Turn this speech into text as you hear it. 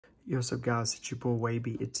Yo, what's up guys, it's your boy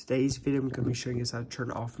Wavy. In today's video, I'm going to be showing you guys how to turn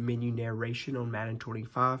off menu narration on Madden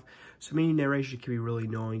 25. So menu narration can be really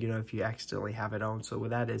annoying, if you accidentally have it on. So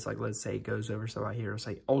what that is, like, let's say it goes over something here, it'll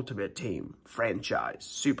say Ultimate Team, Franchise,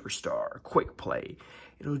 Superstar, Quick Play.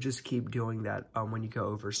 It'll just keep doing that when you go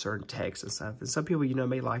over certain text and stuff. And some people,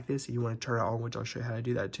 may like this and you want to turn it on, which I'll show you how to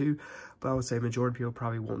do that too. But I would say majority of people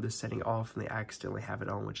probably want this setting off and they accidentally have it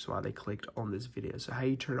on, which is why they clicked on this video. So how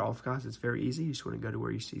you turn it off, guys, it's very easy. You just want to go to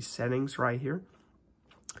where you see settings right here.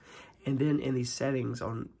 And then in these settings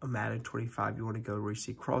on Madden 25, you want to go where you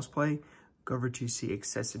see crossplay. Go over to see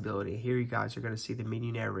accessibility. Here you guys are going to see the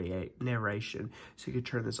menu narration. So you can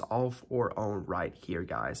turn this off or on right here,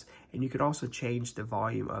 guys. And you can also change the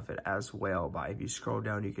volume of it as well. By if you scroll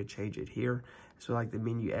down, you can change it here. So like the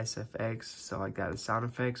menu SFX, so like that is sound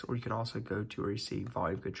effects. Or you can also go to where you see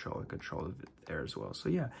volume control and control of it there as well. So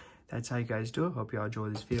yeah, that's how you guys do it. Hope y'all enjoy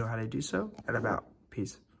this video, how to do so. And I'm out.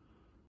 Peace.